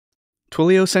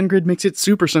Twilio SendGrid makes it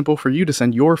super simple for you to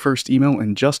send your first email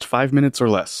in just 5 minutes or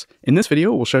less. In this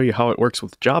video, we'll show you how it works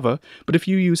with Java, but if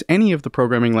you use any of the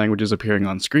programming languages appearing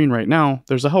on screen right now,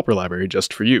 there's a helper library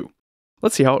just for you.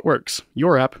 Let's see how it works.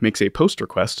 Your app makes a post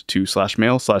request to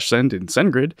 /mail/send in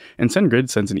SendGrid, and SendGrid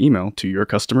sends an email to your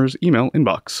customer's email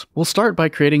inbox. We'll start by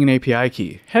creating an API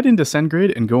key. Head into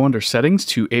SendGrid and go under Settings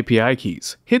to API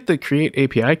Keys. Hit the Create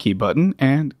API Key button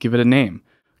and give it a name.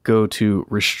 Go to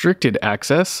Restricted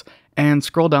Access and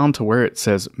scroll down to where it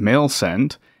says Mail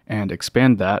Send and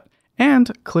expand that,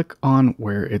 and click on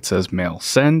where it says Mail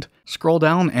Send. Scroll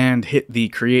down and hit the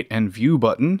Create and View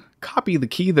button, copy the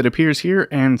key that appears here,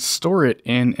 and store it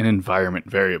in an environment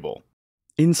variable.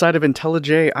 Inside of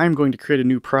IntelliJ, I'm going to create a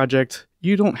new project.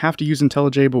 You don't have to use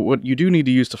IntelliJ, but what you do need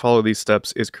to use to follow these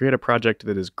steps is create a project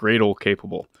that is Gradle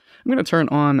capable. I'm going to turn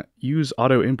on Use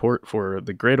Auto Import for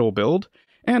the Gradle build,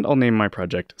 and I'll name my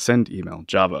project Send Email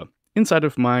Java. Inside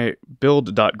of my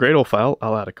build.gradle file,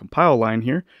 I'll add a compile line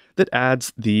here that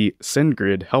adds the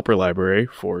SendGrid helper library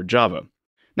for Java.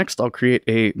 Next, I'll create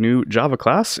a new Java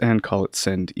class and call it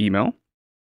SendEmail.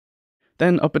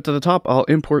 Then up at the top, I'll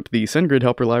import the SendGrid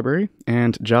helper library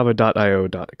and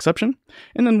java.io.exception,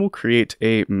 and then we'll create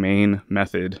a main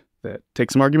method that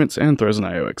takes some arguments and throws an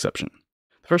IO exception.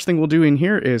 The first thing we'll do in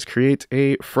here is create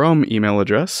a from email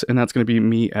address, and that's going to be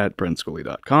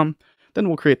me@brentscully.com. Then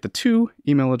we'll create the to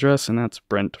email address, and that's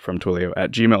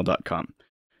brent@gmail.com.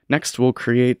 Next, we'll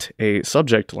create a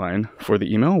subject line for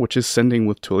the email, which is sending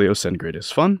with Twilio SendGrid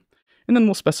is fun. And then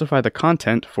we'll specify the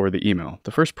content for the email.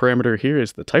 The first parameter here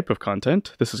is the type of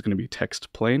content. This is going to be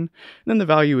text plain. And then the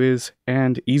value is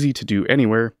and easy to do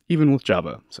anywhere, even with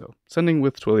Java. So sending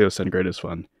with Twilio SendGrid is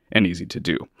fun and easy to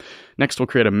do. Next, we'll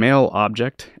create a mail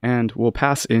object, and we'll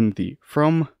pass in the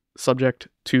from, subject,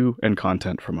 to, and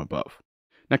content from above.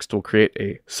 Next, we'll create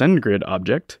a SendGrid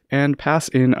object and pass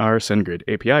in our SendGrid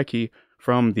API key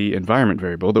from the environment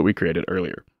variable that we created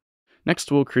earlier.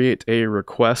 Next, we'll create a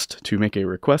request to make a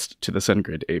request to the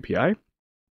SendGrid API.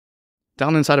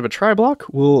 Down inside of a try block,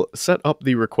 we'll set up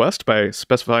the request by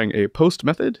specifying a post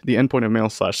method, the endpoint of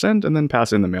mail/send, and then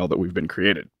pass in the mail that we've been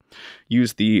created.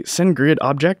 Use the SendGrid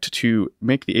object to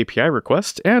make the API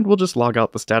request, and we'll just log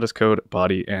out the status code,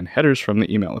 body, and headers from the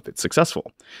email if it's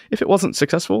successful. If it wasn't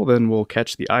successful, then we'll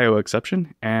catch the IO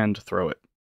exception and throw it.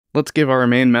 Let's give our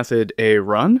main method a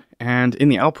run, and in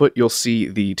the output, you'll see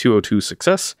the 202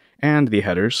 success and the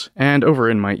headers, and over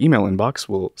in my email inbox,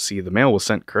 we'll see the mail was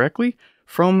sent correctly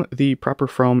from the proper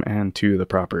from and to the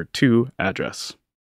proper to address.